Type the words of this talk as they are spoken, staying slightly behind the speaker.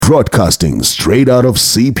Broadcasting straight out of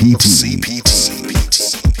CPT.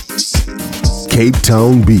 Cape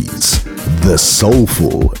Town Beats, the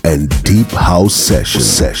soulful and deep house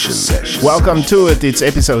session. Welcome to it. It's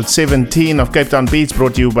episode 17 of Cape Town Beats,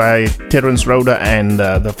 brought to you by Terence Roda and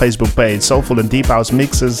the Facebook page Soulful and Deep House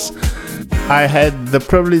Mixes. I had the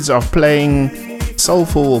privilege of playing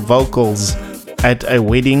soulful vocals at a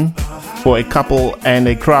wedding for a couple and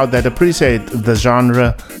a crowd that appreciate the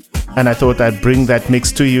genre, and I thought I'd bring that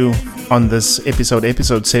mix to you on this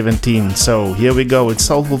episode 17. So here we go, it's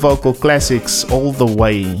soulful vocal classics all the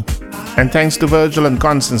way. And thanks to Virgil and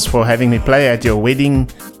Constance for having me play at your wedding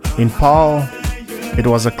in Paarl. It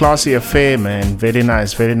was a classy affair, man. Very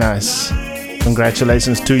nice, very nice.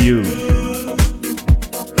 Congratulations to you.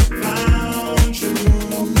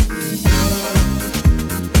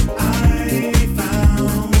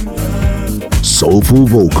 Soulful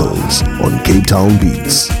vocals on Cape Town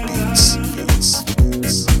Beats.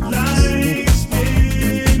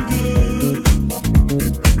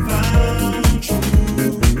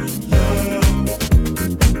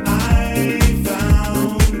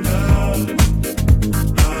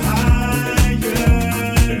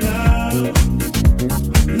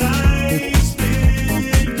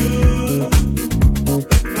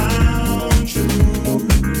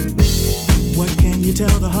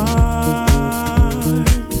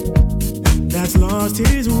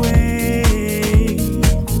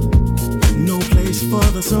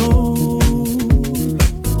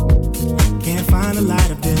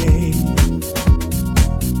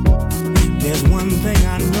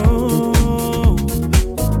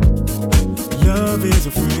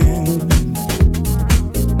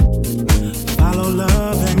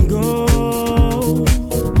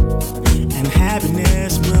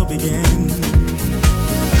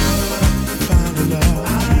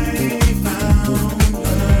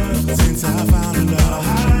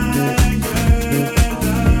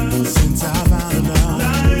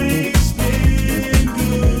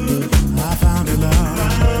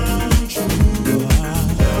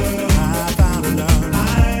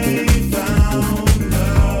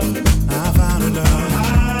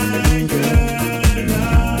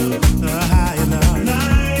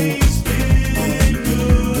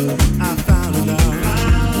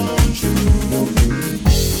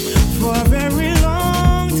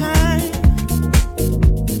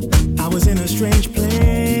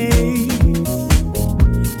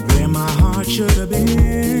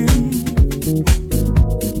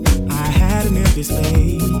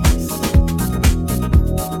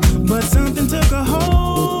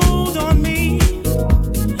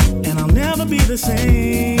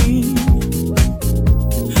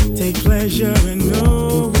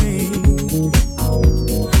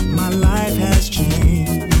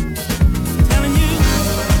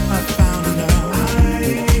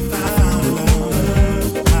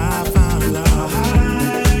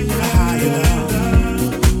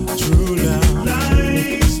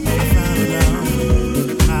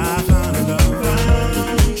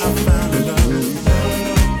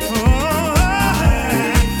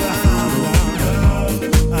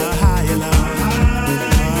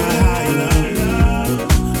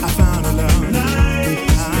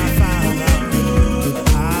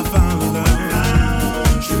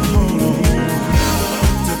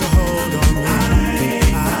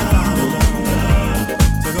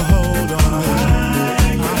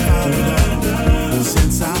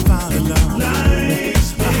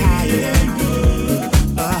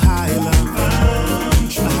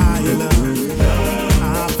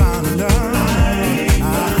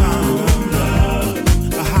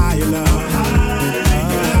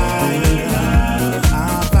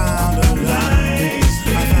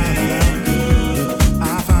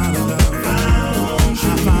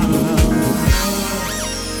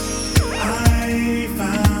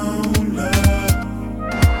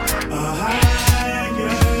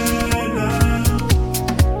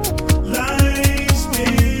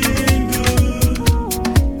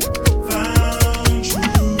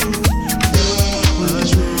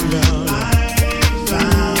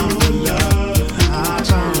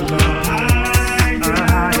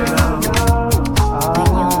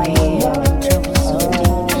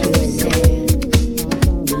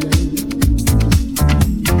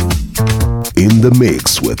 In the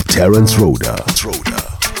mix with Terence Roda.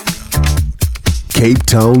 Cape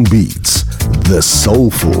Town Beats, the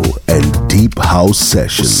soulful and deep house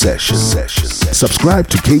session. Subscribe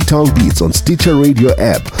to Cape Town Beats on Stitcher Radio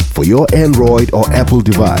app for your Android or Apple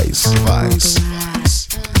device.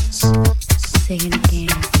 Sing it again.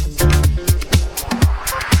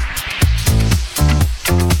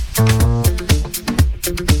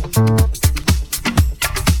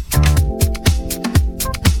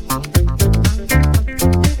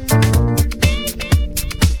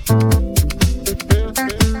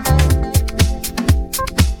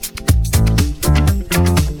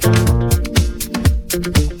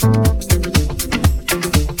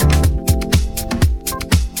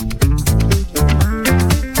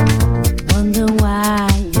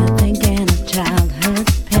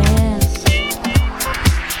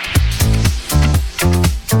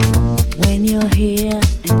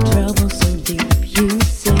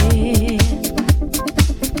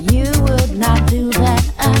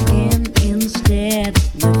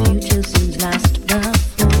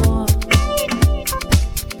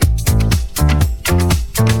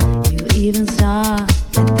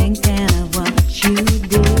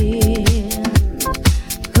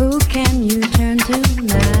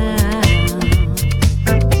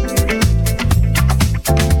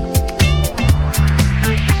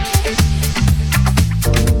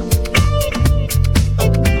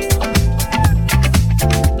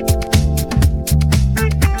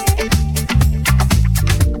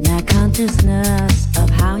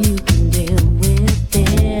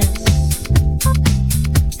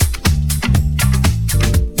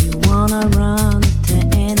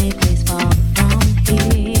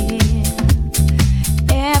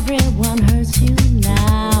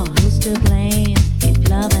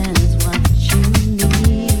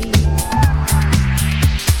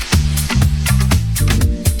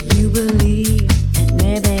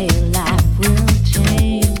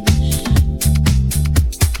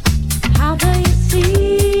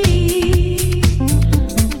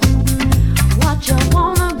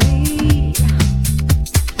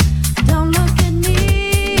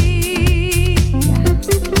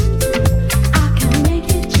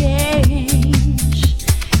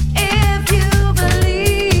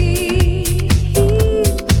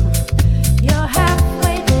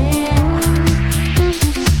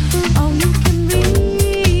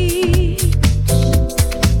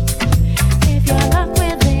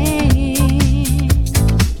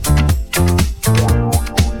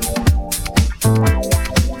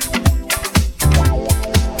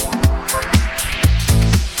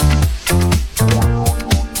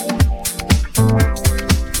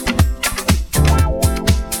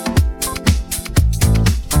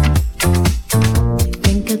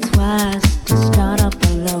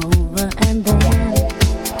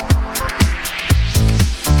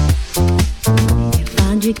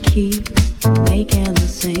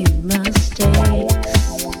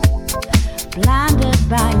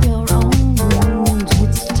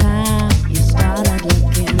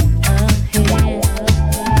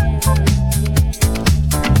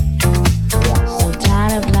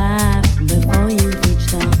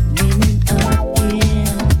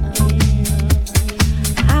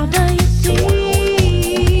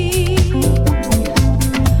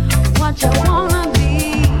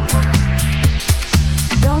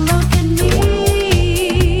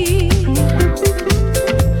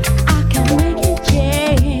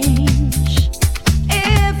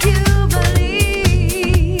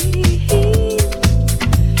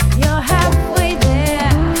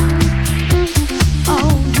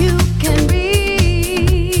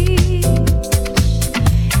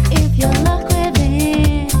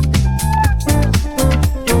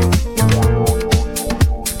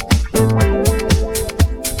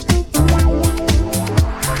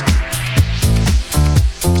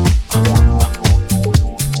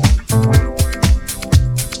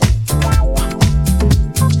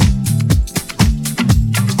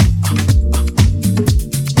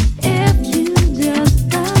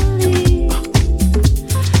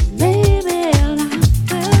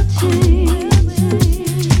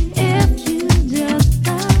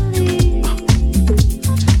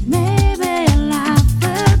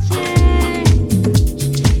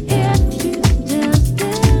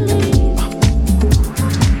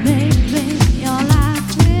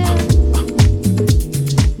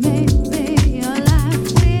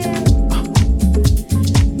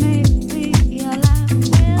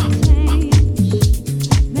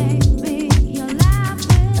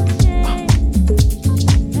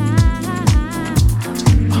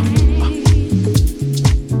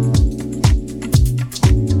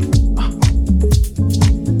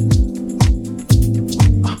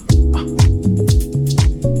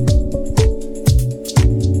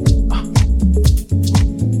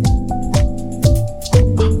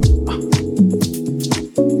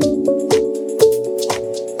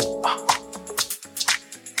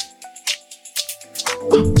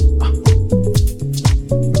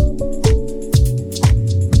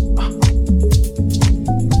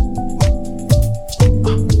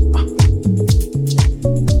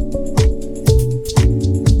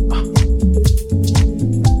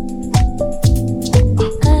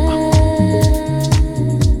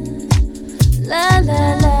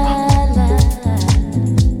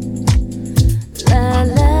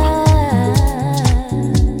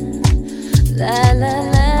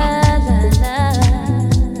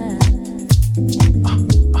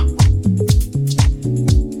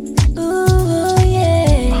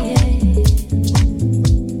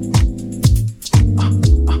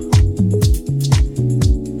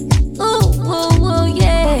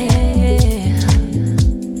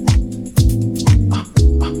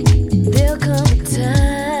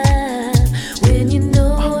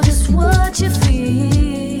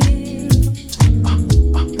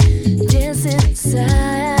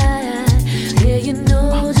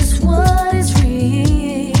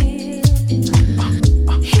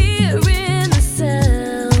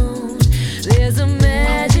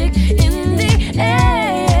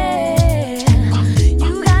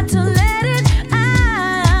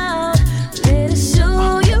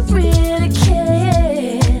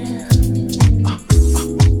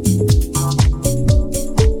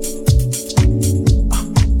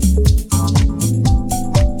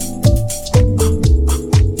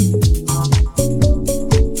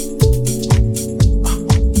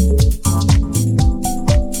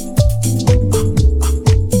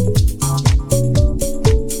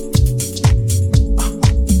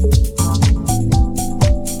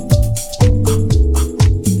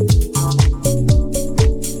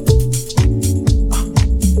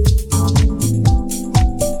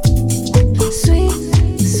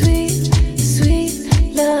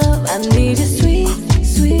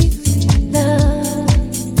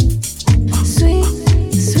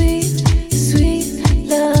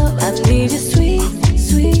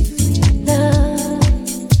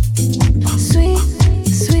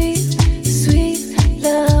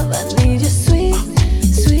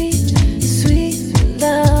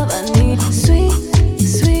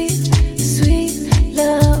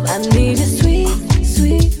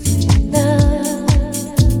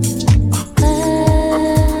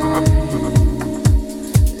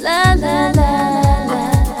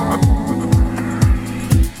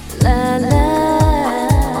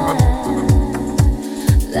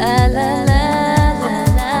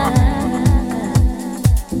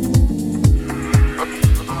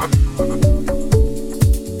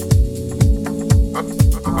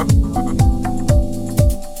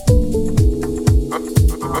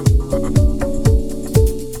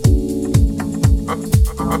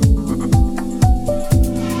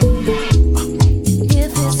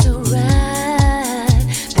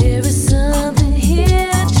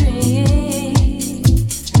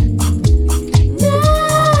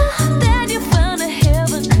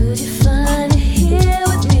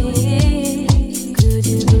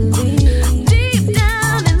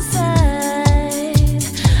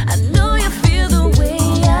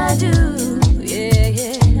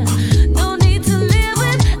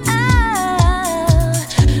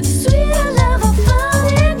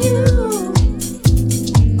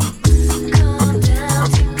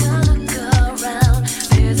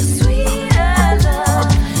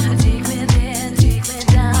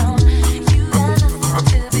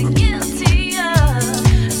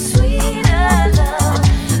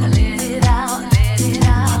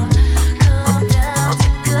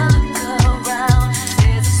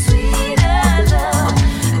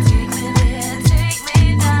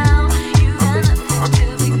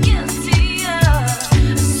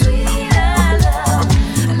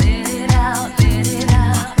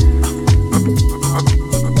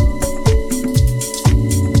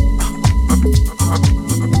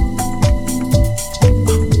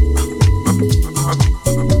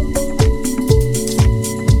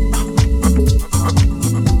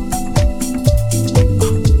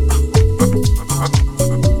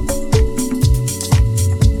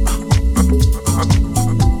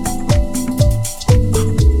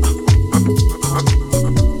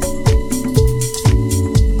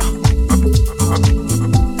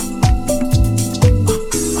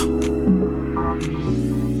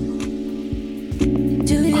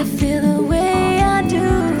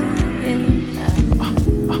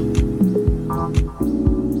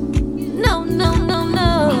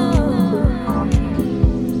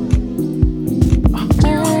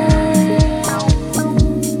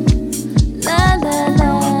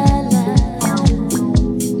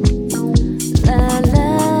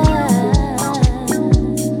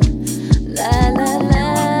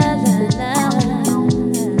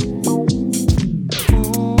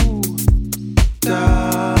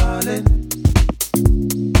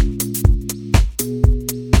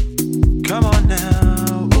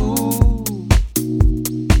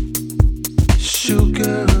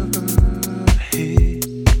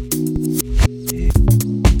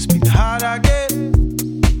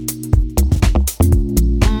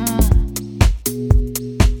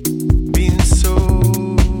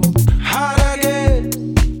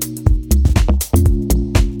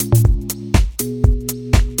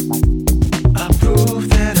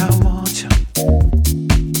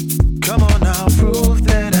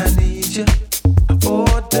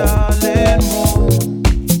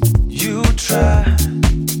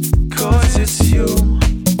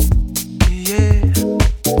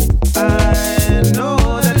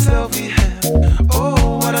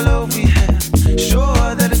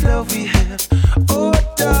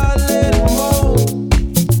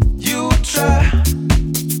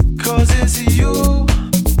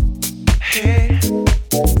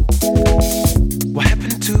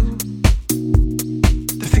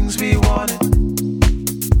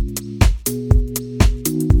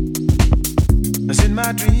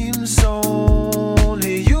 my dreams,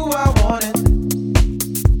 only you I wanted.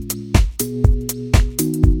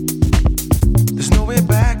 There's no way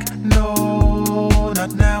back, no,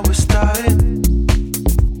 not now we're starting.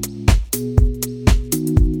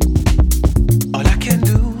 All I can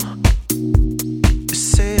do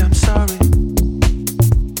is say I'm sorry.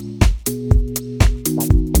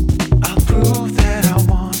 I'll prove that I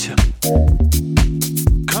want you.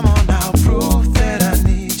 Come on, I'll prove that I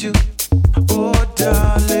need you. Oh,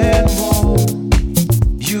 darling, won't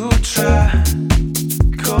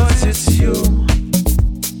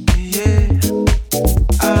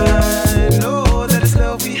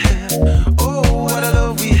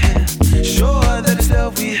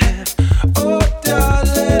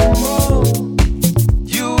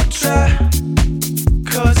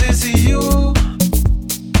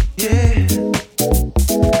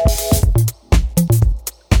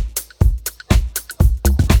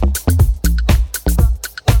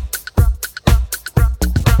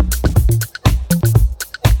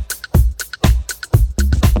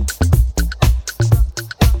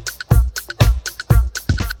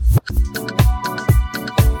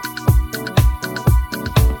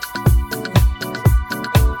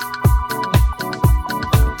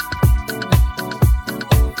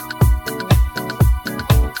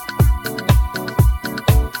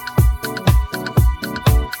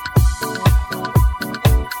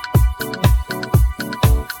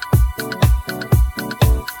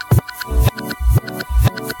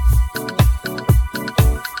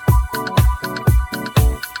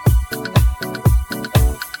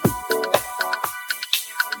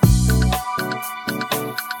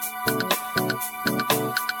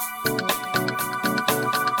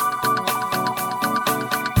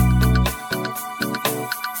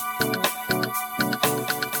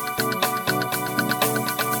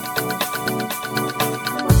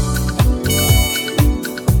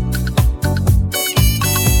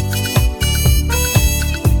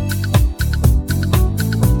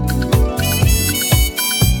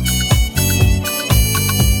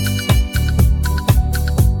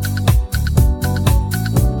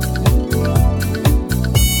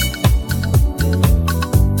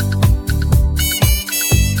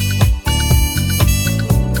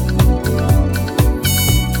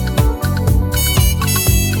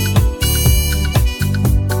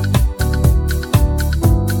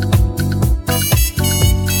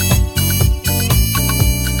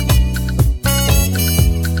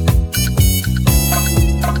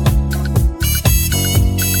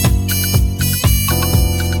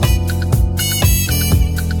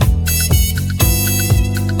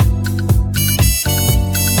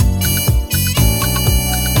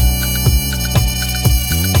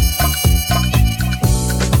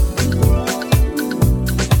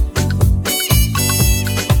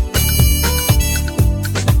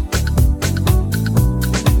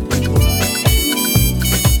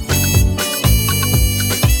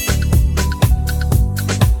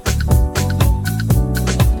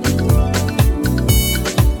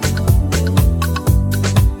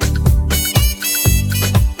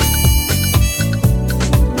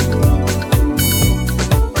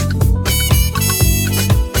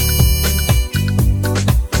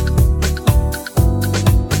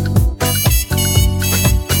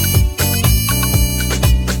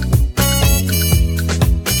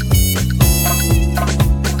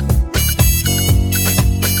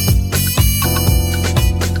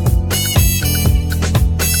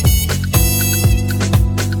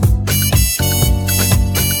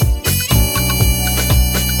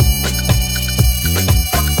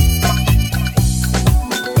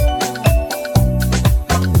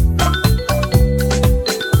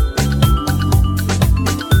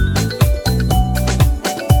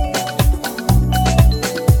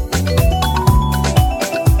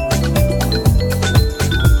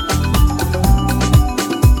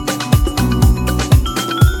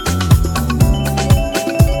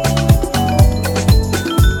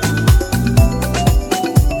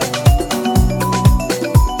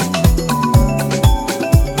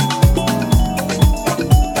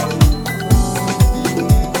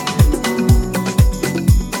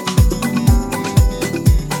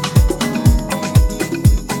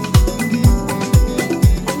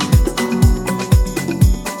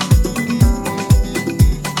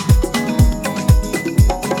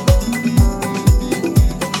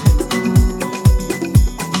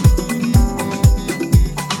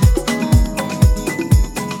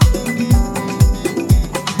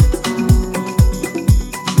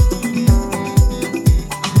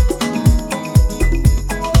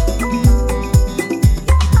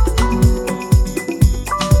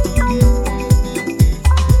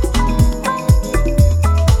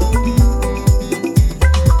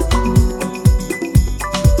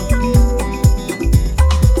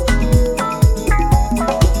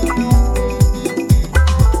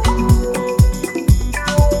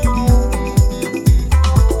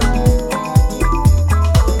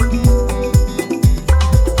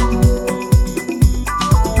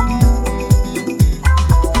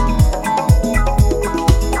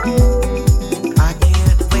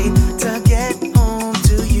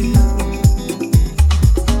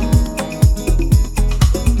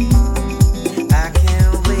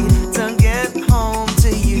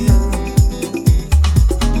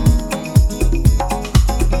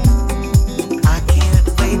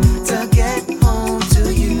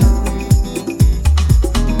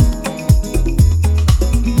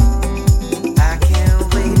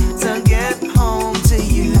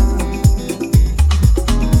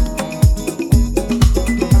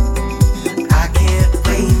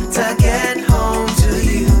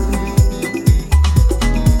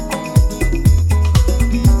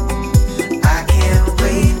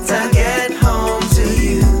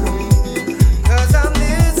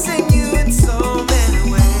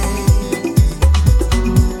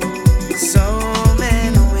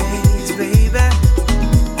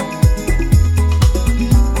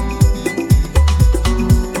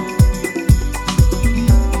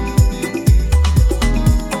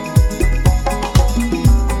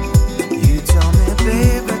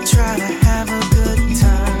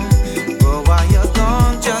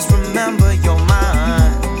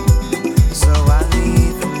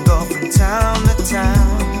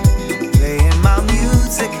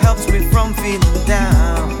music helps me from feeling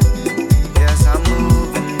down. Yes, I'm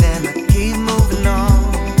moving and I keep moving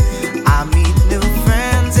on. I meet new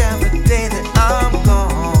friends every day that I'm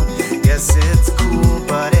gone. Yes, it's cool,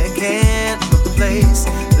 but it can't replace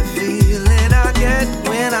the feeling I get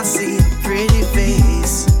when I see a pretty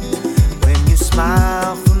face. When you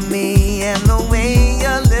smile for me and the way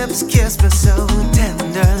your lips kiss me so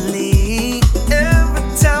tenderly. Every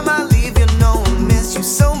time I leave, you know I miss you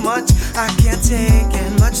so much. I can't take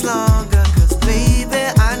it much longer, 'cause baby,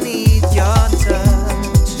 I need your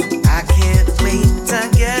touch. I can't wait to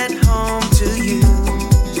get home to you,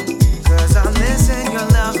 'cause I'm missing your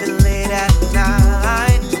loving late at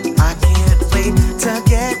night. I can't wait to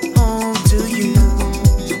get home to you.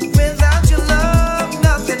 Without your love,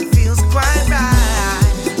 nothing feels quite right.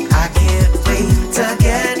 I can't wait to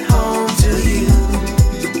get home to you,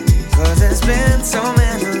 'cause there's been so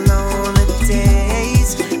many lonely days.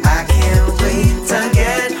 I can't wait to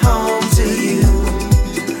get home to you,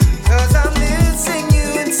 'cause I'm missing you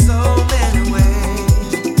in so many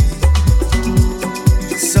ways.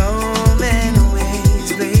 So many ways,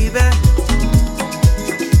 baby.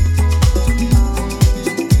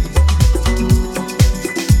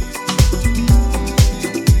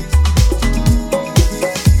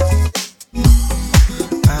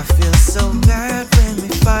 I feel so bad when we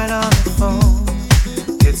fight on the phone.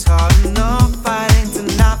 It's hard enough fighting to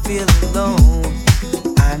not feel alone.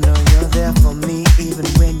 I know you're there for me even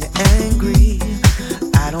when you're angry.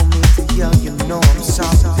 I don't mean to yell, you know I'm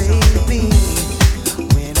sorry, baby.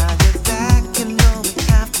 When I get back, you know we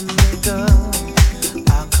have to make up.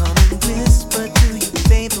 I'll come and whisper to you,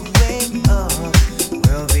 baby, wake up.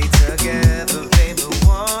 We'll be together, baby,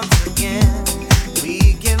 once again. We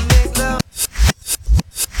can make love.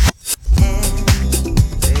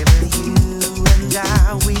 Baby, you and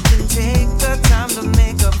I, we can take the time to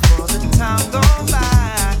make up for the time gone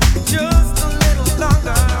by. Just a little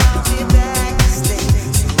longer, I'll be back to stay,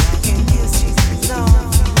 so I can kiss you alone.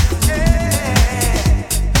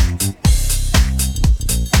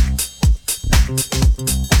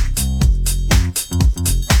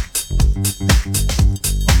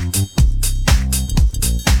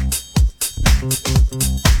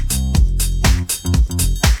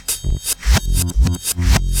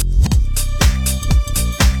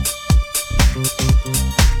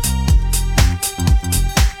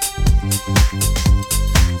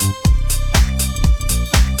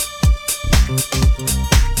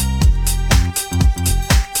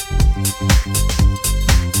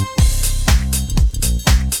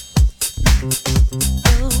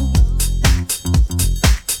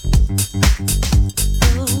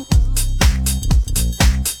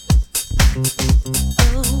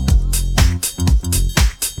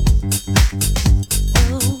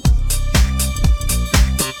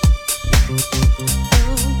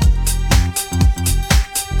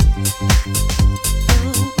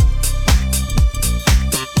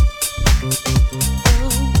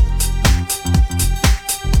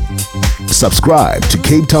 Subscribe to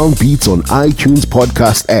Cape Town Beats on iTunes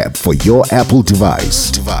podcast app for your Apple device.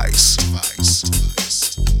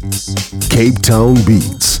 Cape Town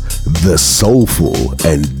Beats, the soulful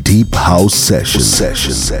and deep house session.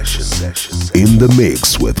 In the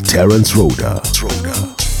mix with Terrence Rhoda.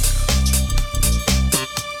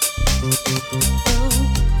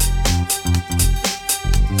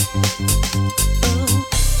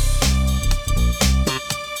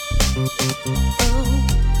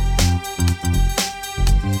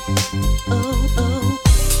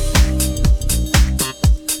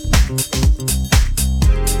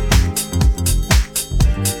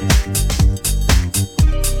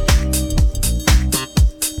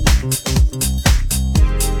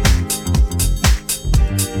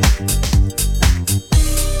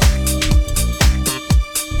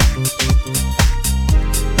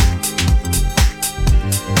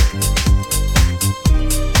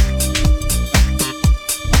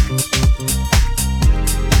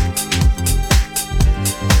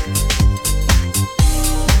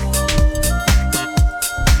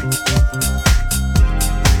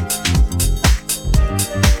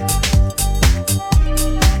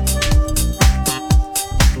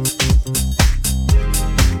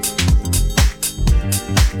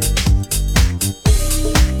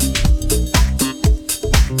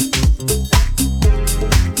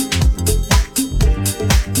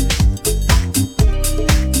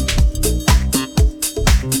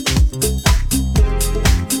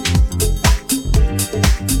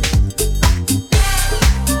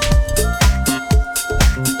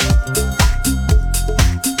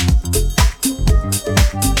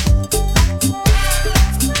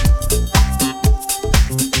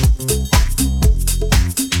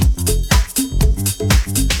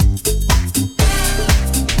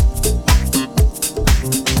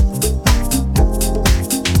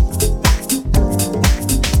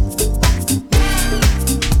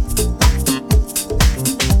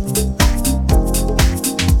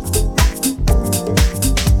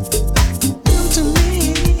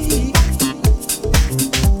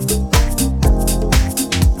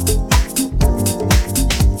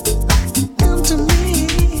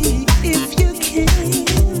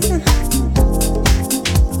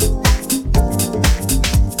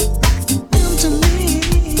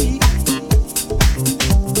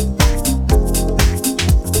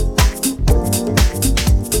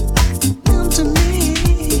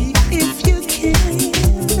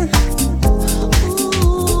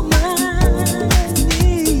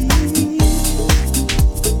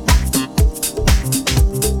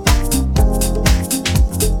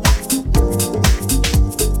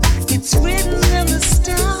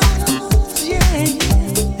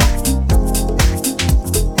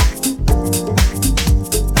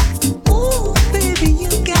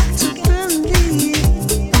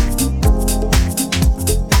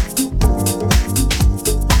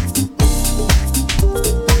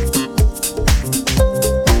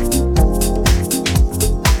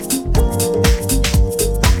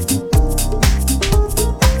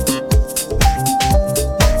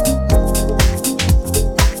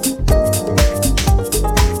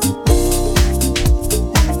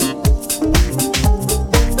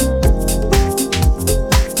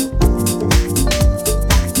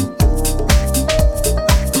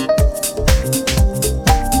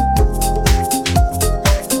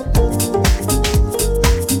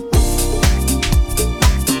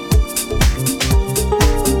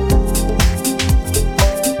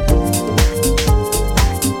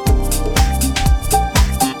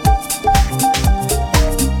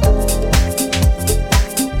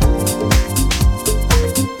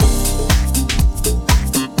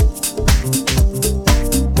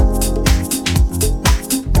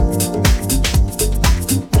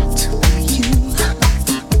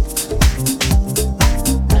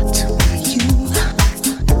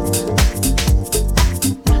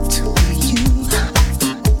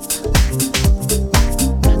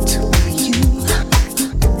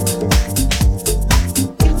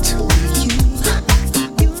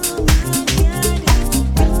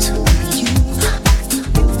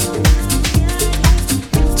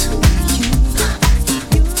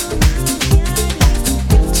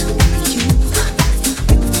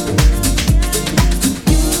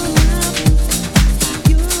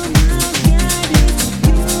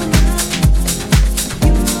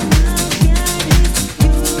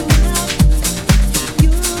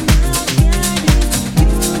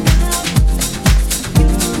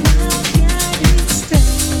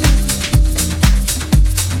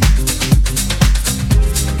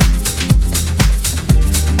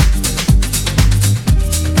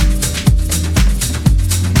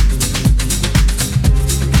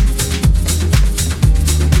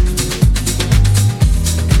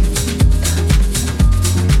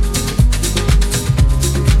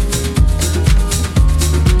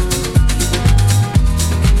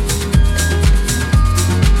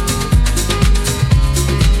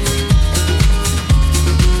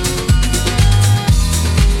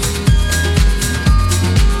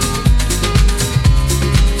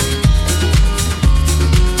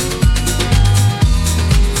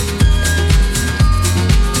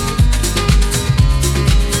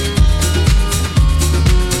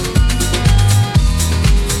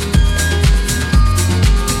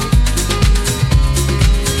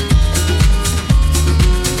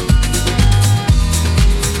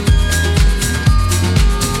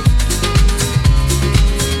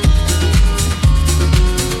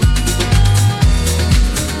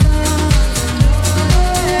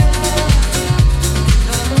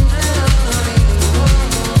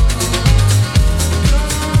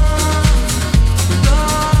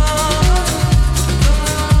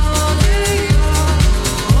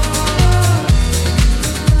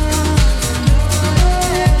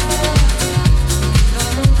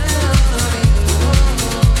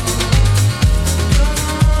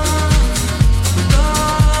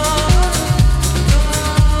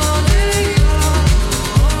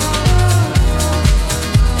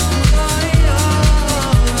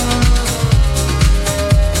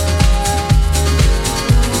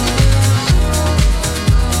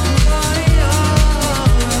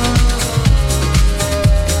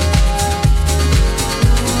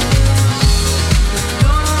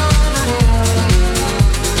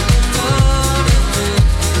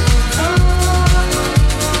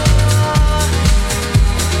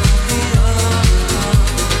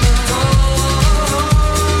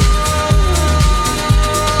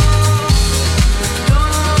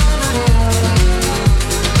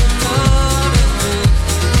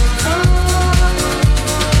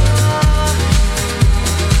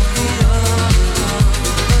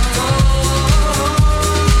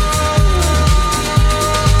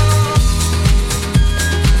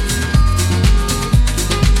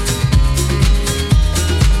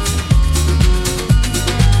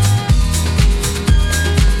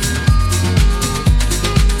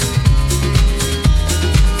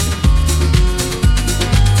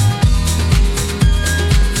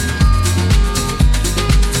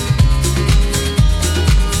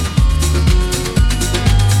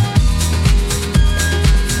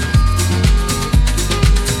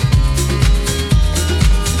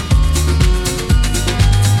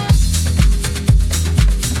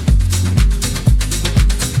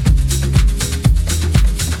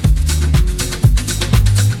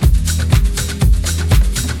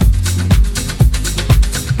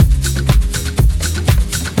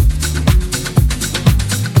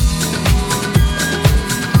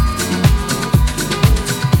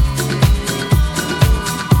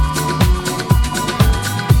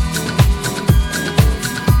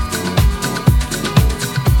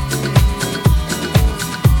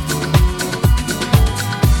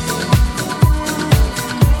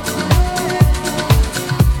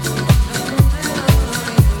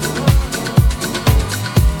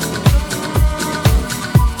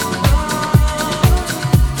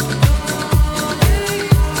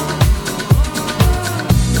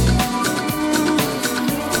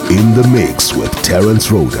 in the mix with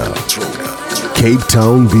Terence Rhoda. Cape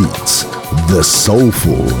Town Beats, the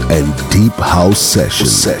soulful and deep house session.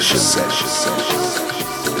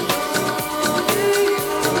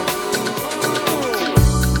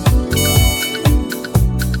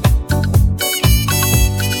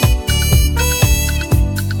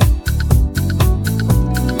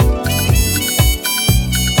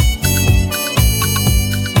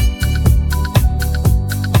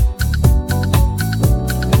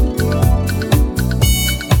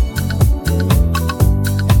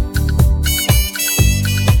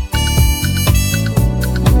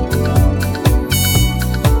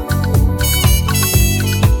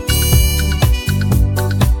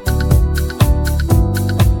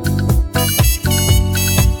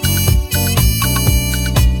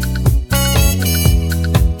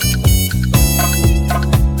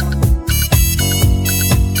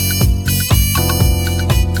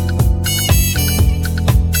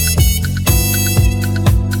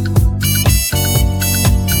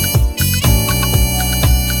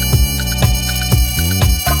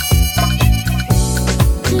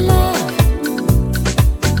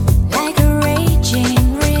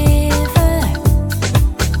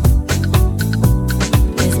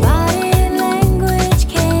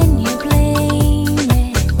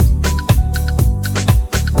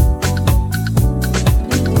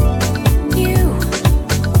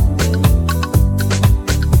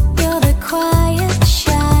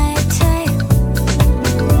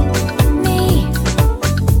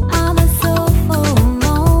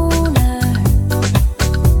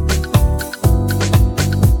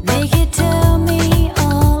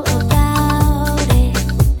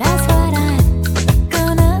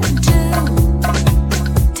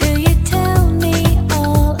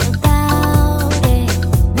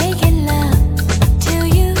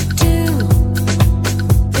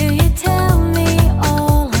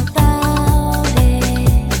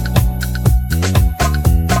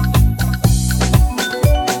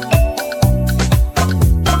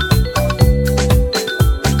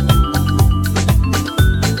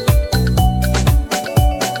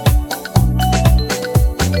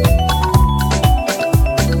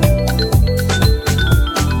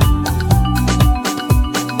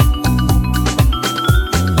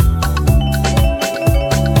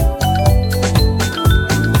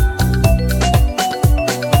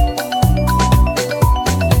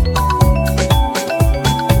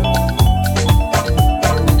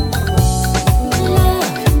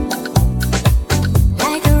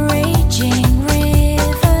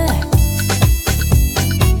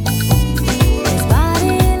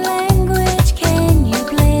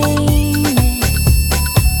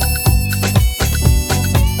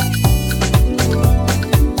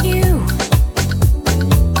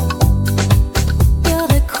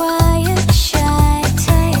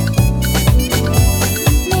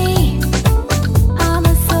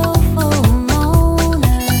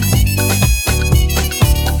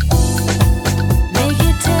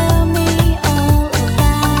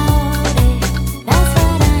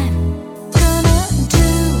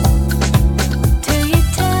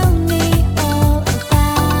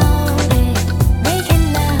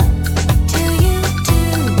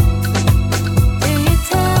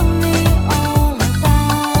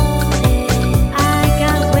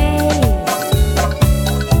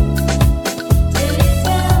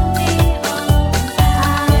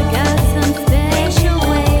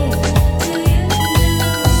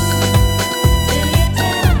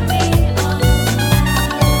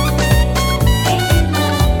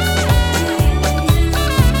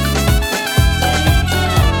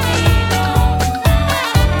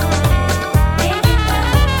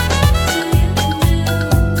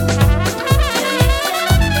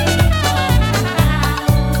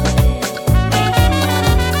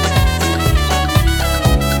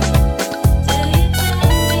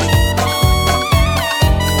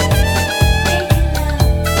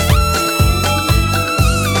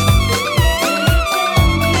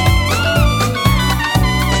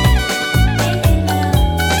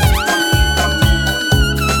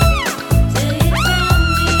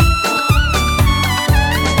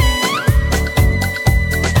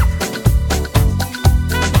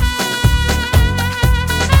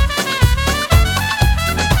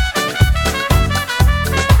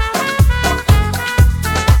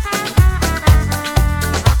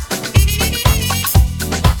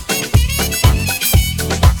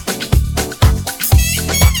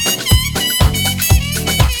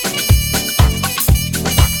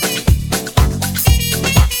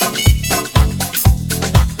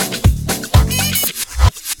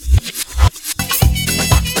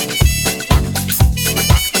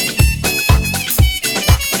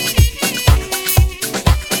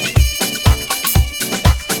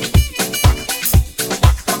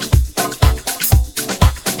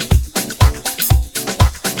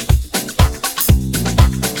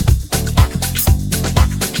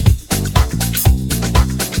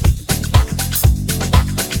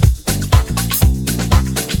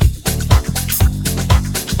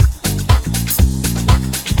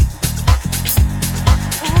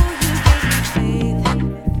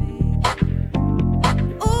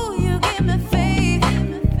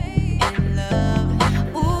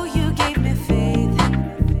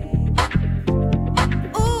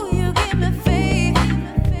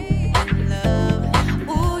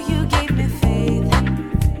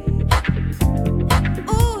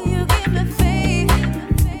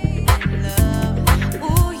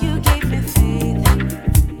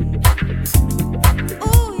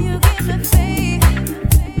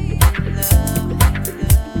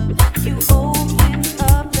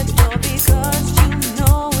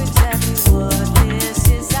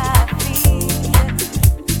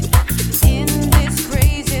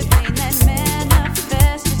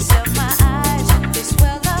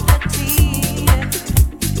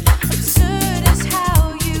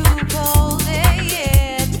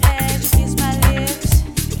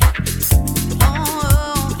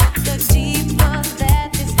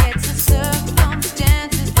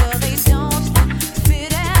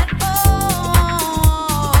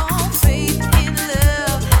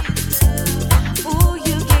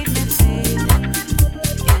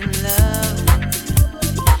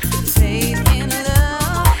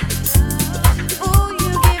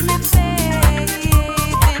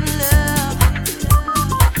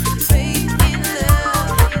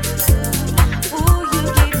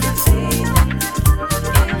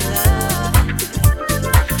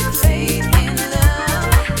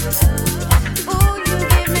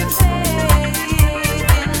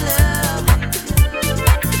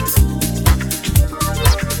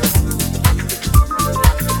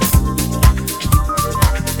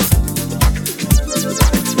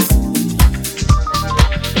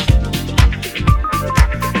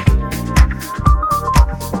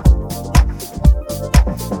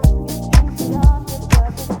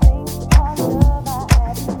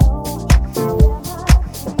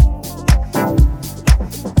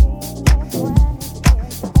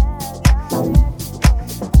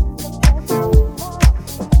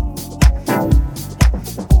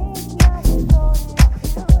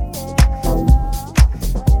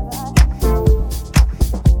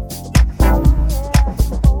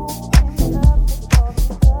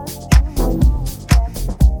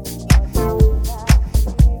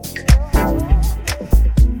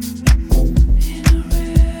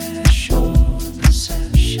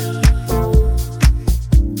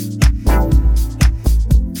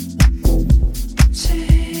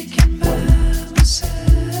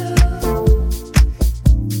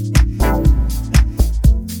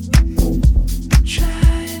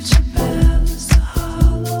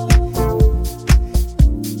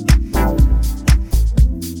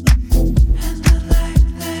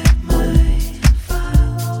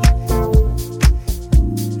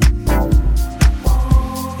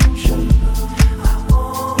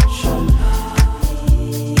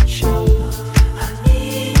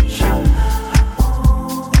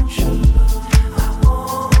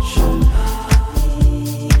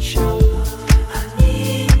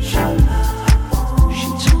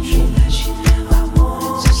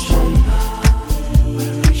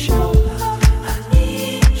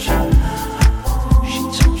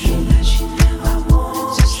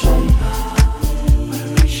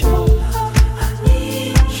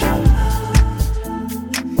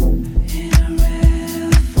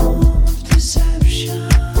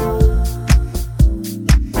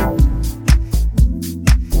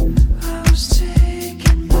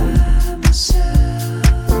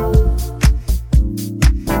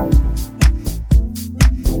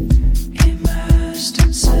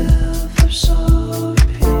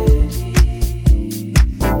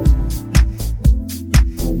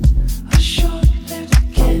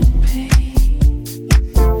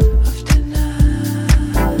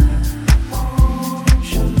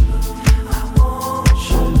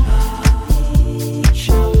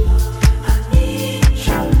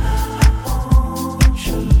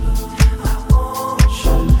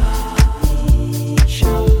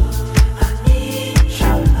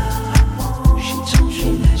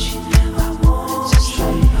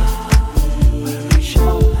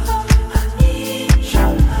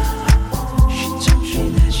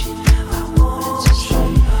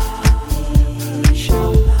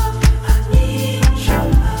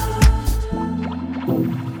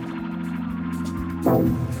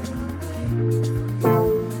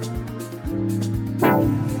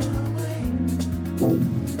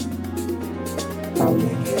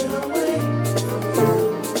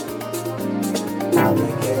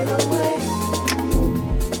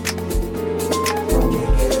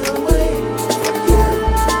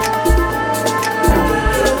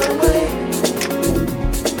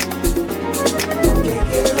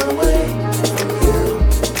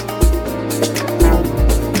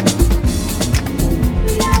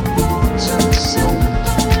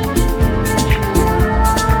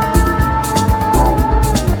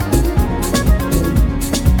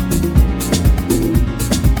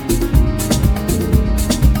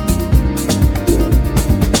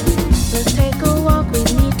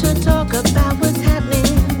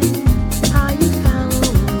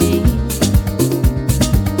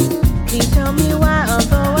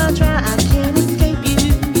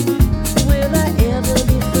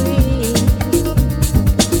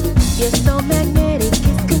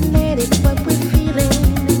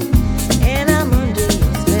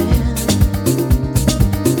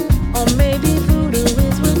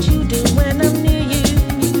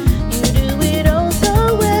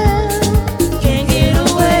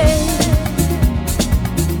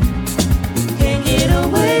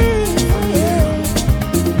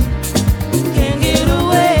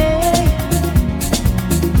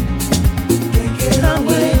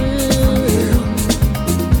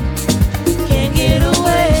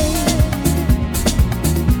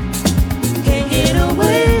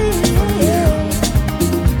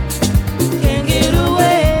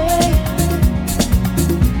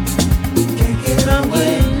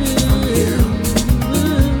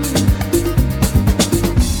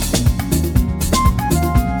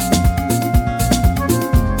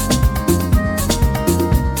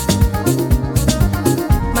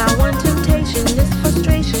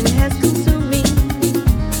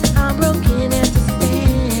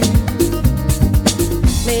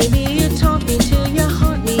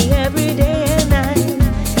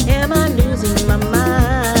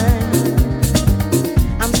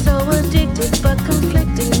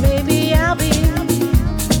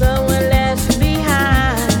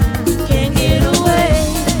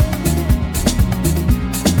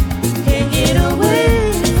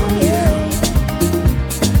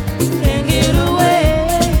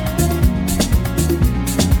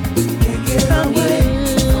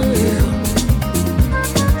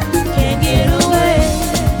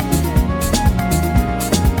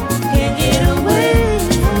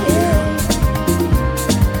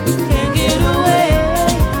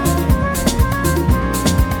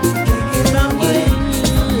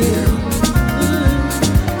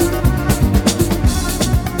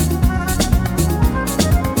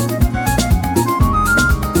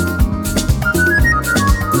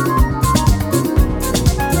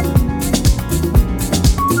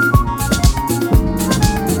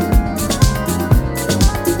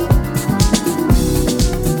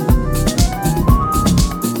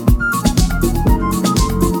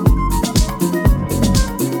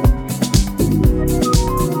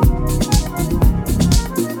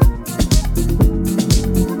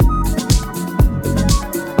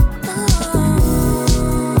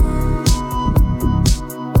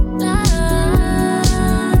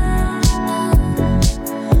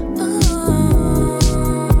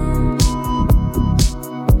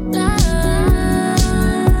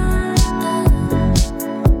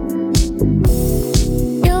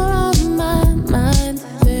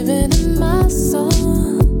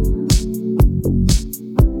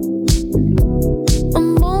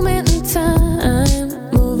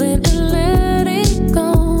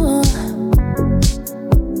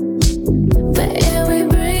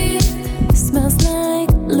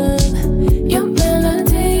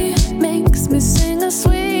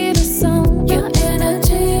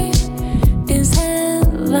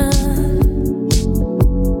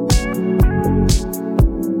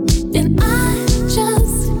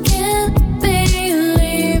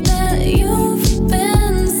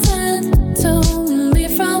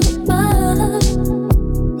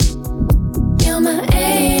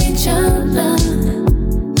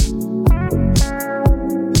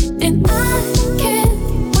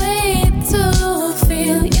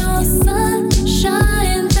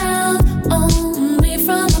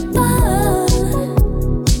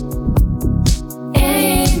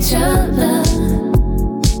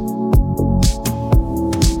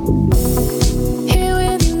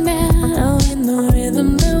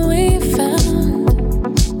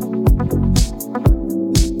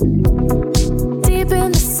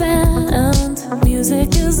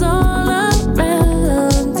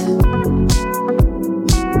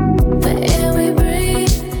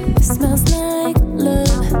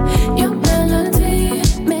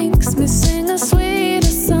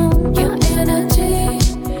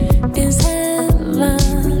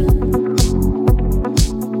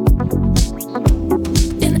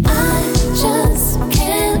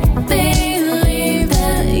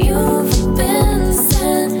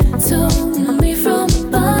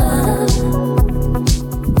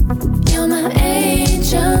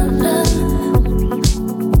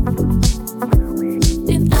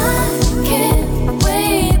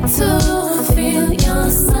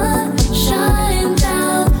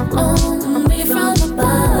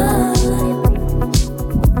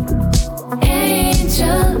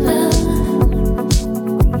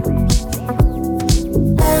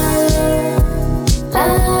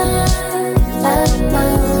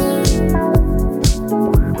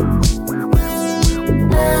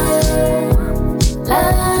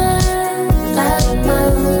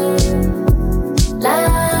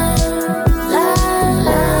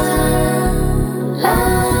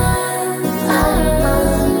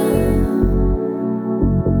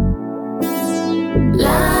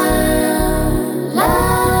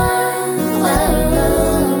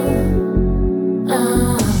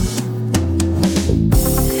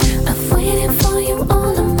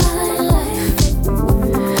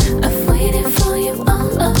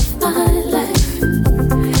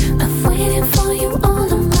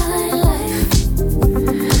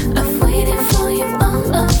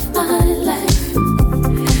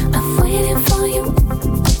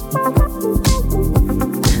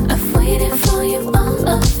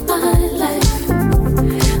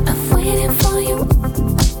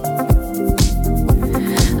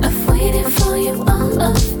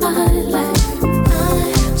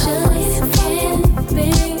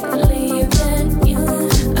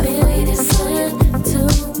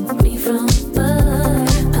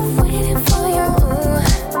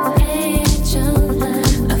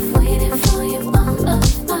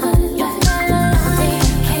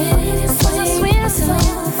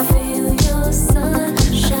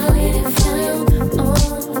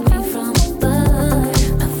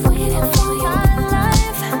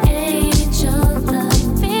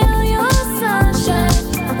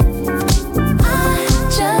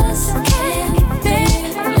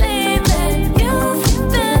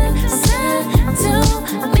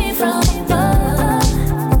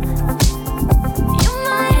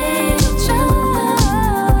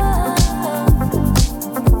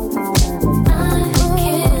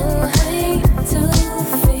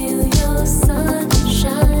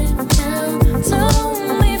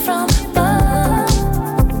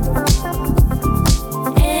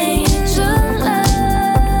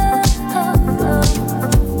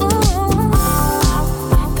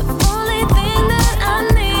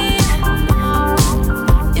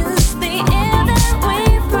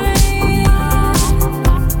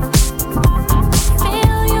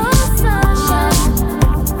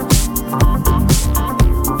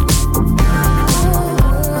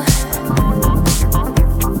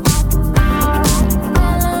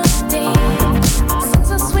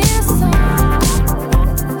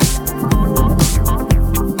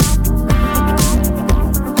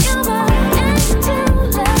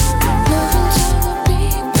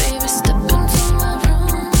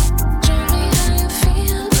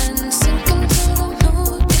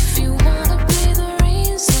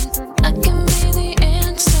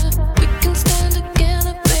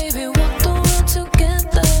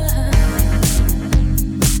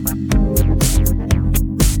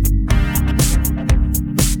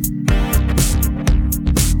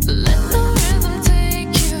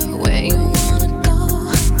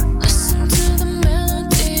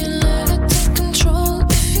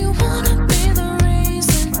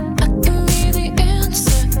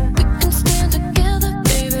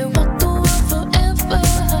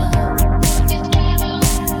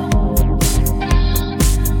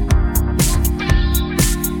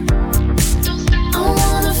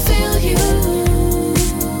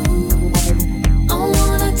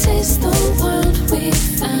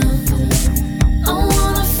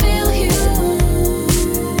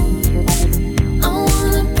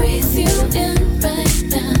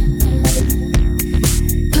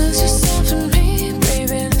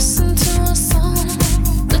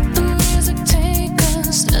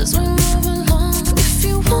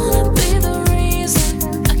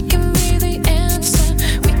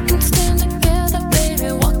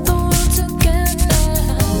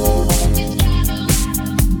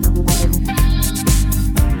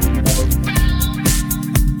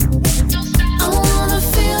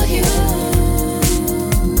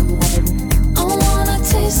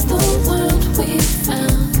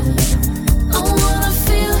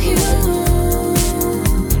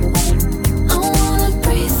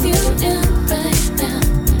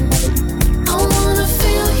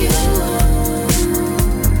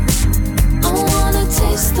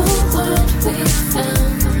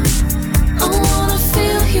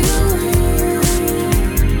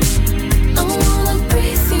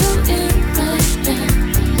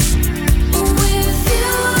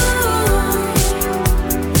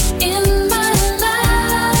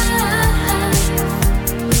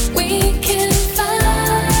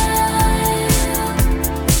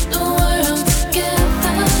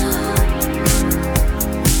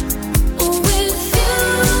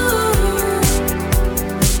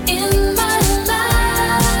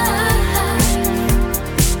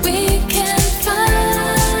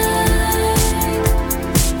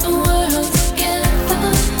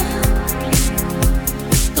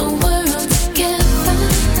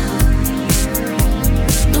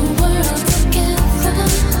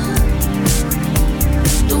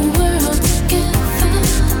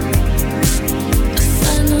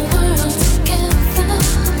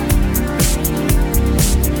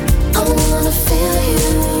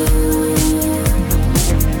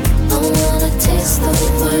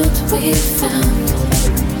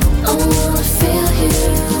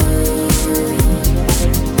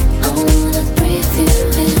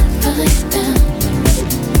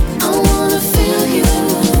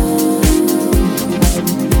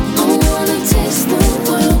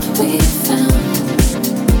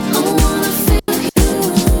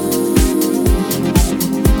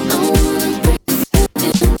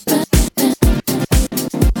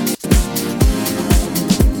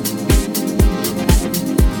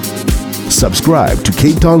 Subscribe to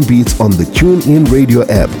Cape Town Beats on the TuneIn Radio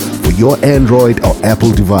app for your Android or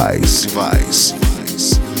Apple device.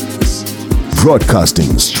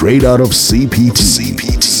 Broadcasting straight out of CPT.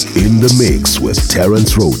 In the mix with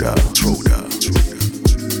Terrence Rhoda.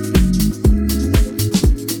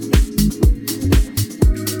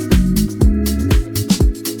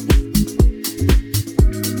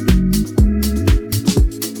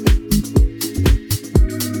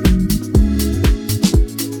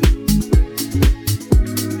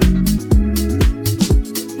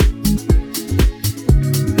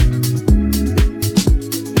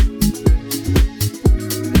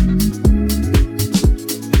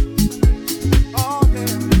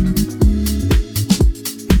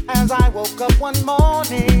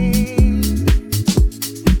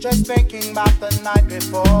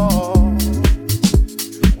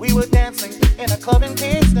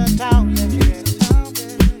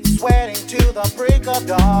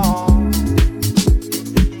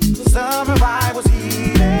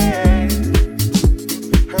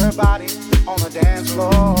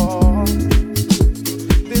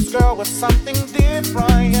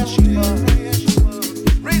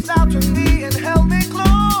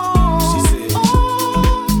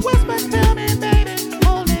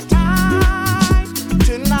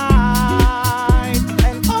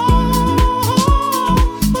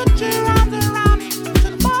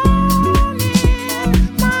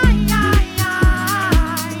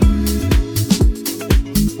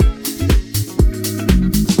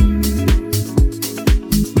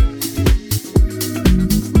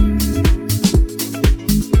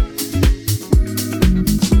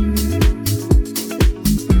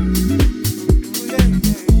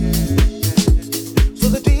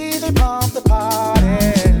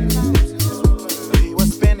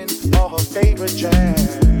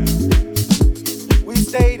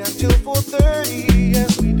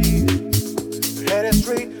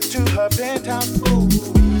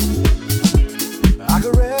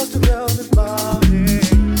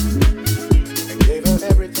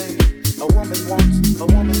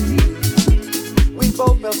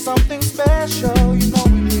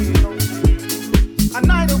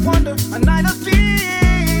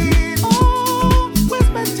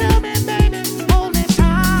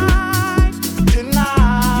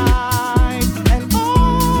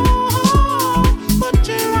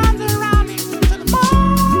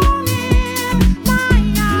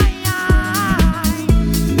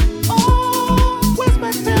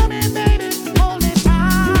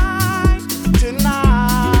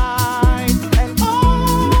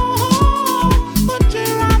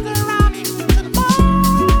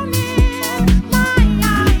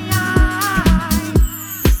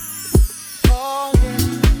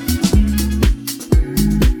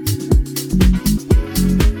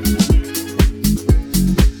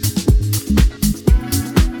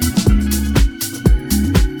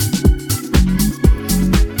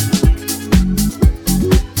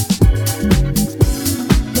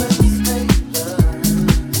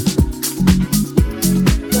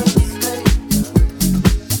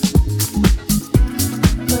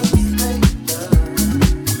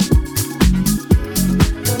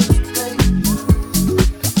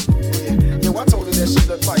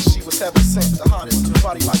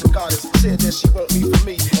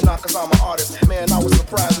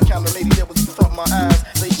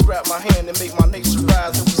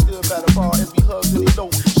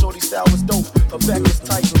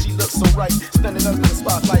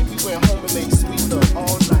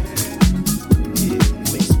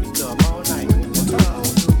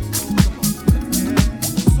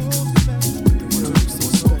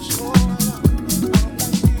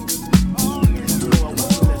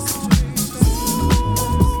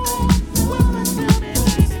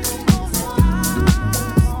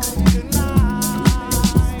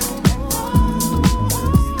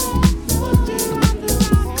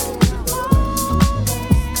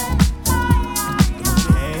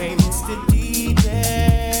 Hey, Mr. D.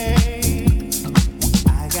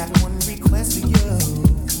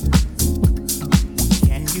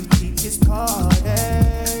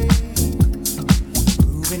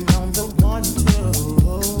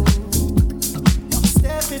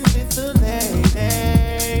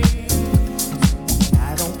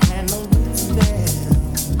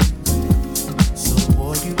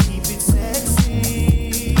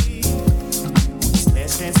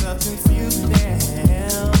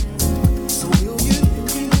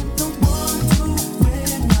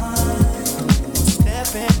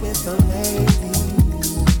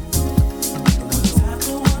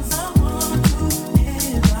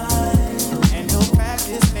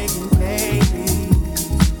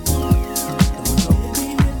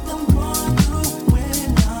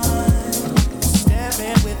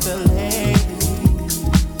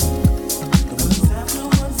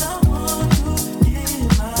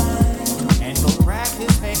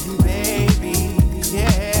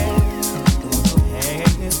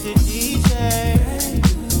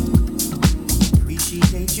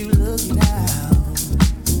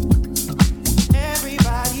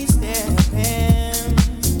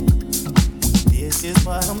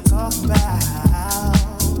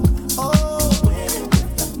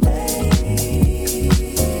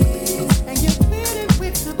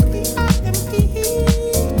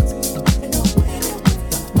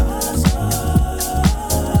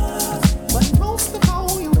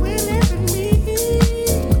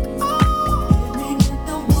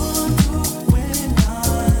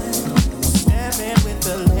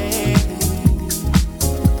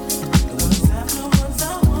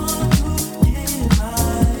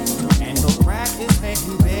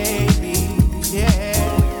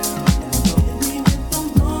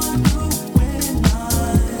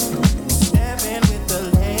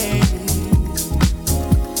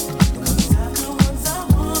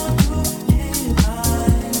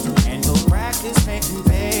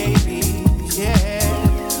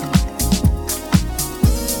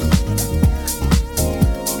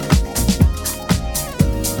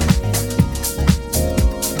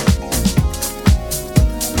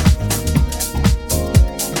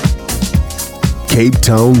 Cape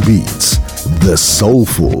Town Beats, the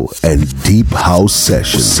soulful and deep house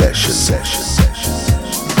session.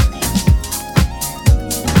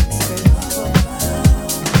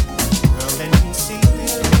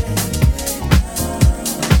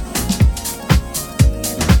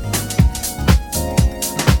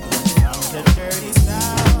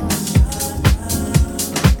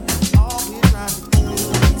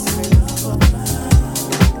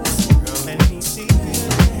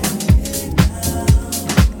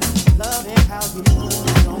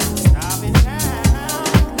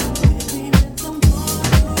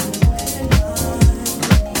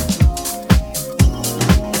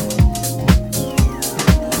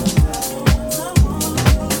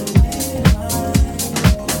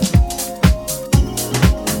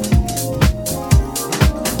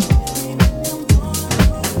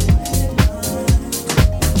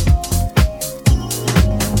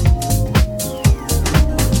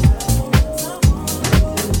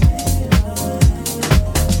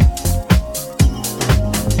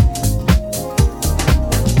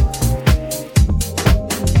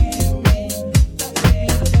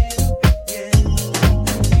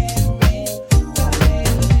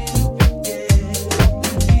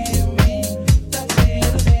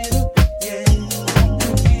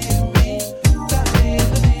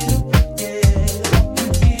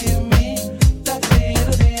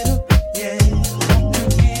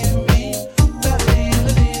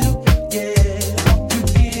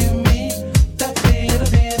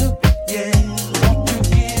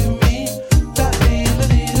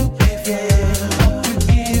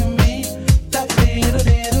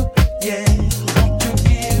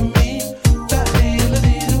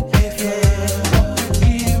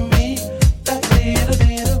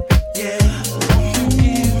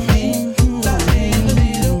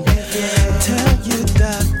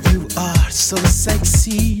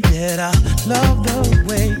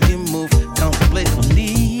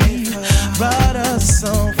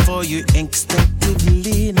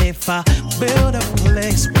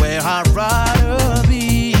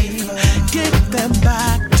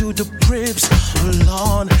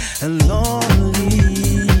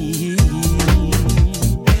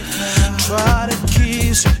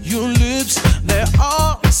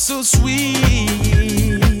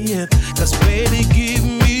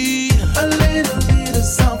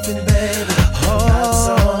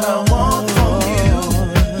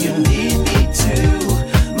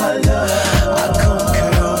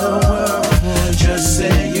 Just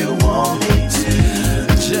say you want me to.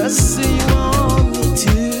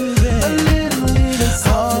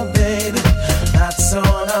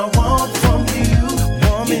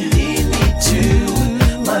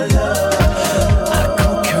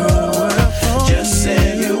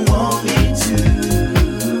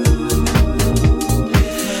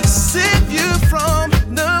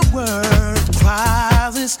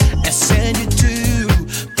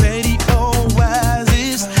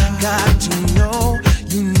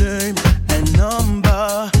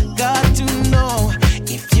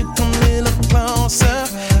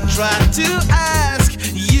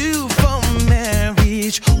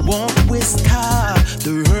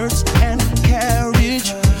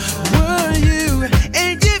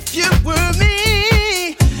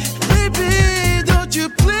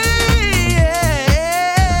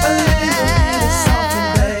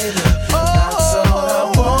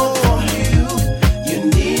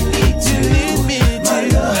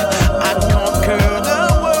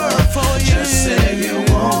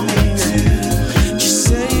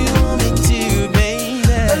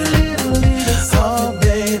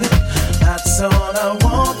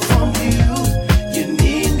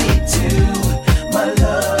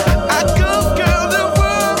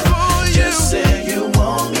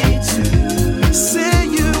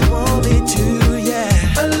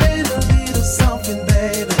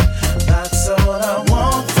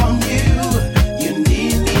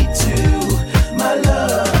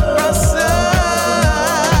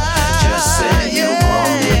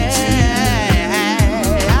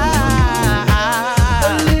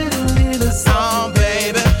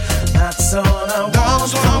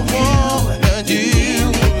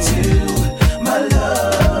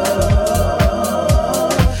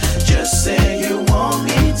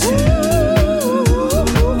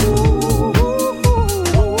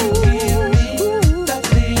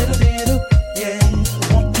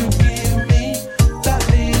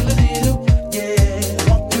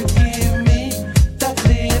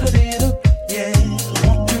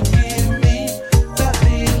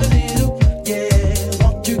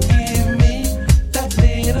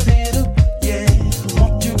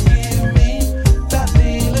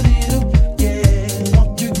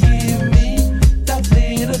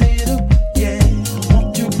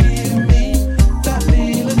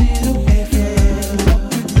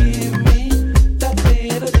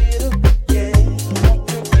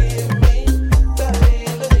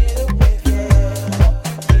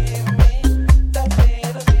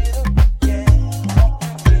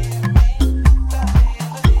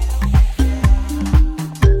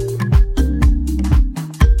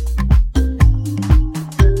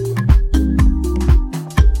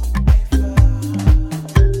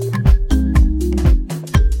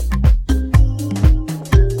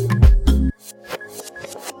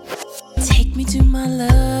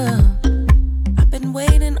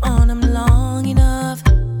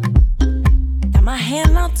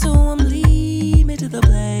 hand out to him, lead me to the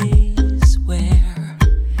place where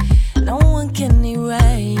no one can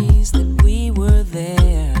erase that we were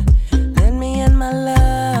there. Let me and my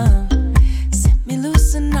love set me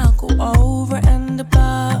loose and I'll go over and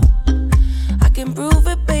above. I can prove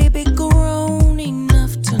it, baby, grown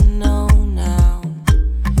enough to know now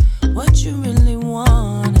what you really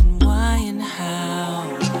want and why and how.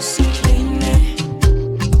 So lead me,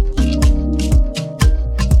 lead me,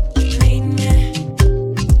 lead me,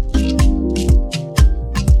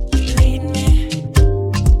 lead me, lead me,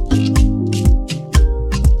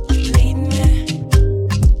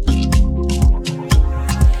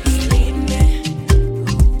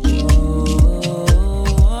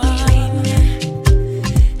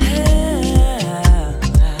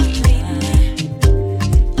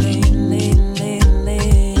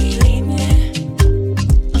 lead me,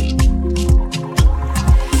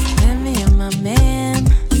 Let me and my man,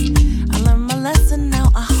 I learned my lesson now,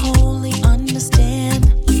 I wholly understand.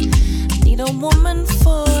 Need a woman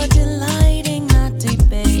for delighting, not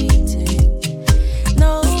debating.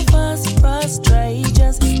 No fuss, frustrate,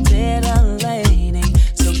 just titillating.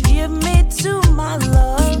 So give me to my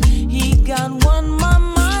love. He got one my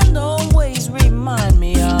mind always remind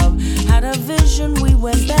me of. Had a vision, we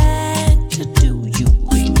went back to do you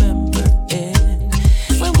remember it?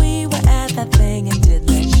 When we were at that thing and did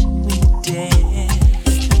that shit we did.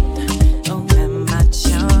 Oh, am I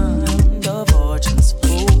charmed or fortune's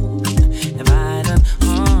fool? Have I done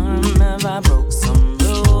harm? Have I broke some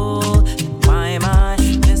rule? Why am I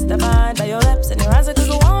mystified by your lips and your eyes? I could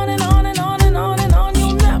go on and on and on and on and on.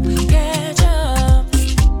 You'll never catch up.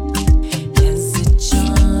 Is it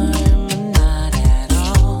charm or not at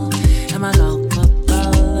all? Am I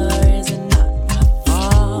culpable or is it not my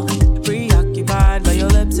fault? Preoccupied by your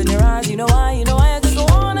lips and your eyes. You know why I could go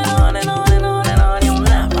on and on and on and on and on. You'll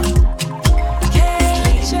never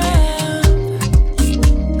catch up.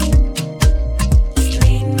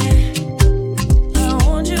 Lead me. I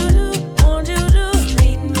want you to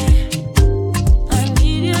lead me. I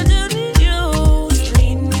need you to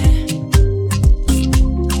lead me.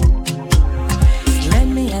 Let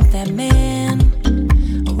me at that man.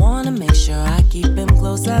 I wanna make sure I keep him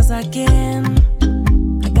close as I can.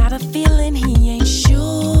 I got a feeling he ain't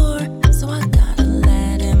sure, so I gotta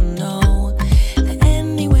let him know that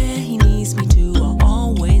anywhere he needs me to, I'll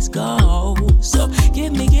always go. So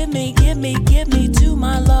give me to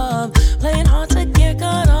my love. Playing hard to get,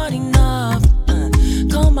 got hard enough.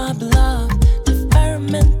 Call my bluff.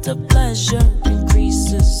 Deferment of pleasure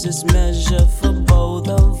increases its measure for both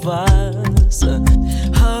of us.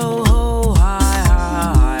 Ho, ho,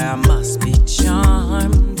 hi, I must be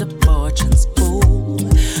charmed. The fortune's fool.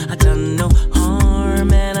 I done no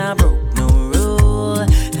harm and I broke no rule.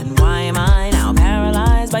 Then why am I now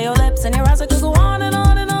paralyzed by your lips and your eyes? I could go on and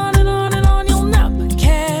on and on and on and on. You'll never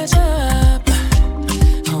catch up.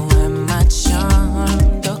 Oh, am I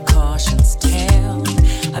charmed or caution's tale?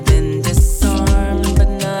 I've been disarmed, but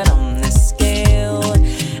not on this scale.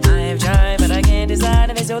 I have tried, but I can't decide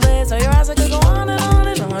if it's your lips or your eyes. I could go on and on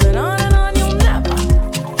and on and on.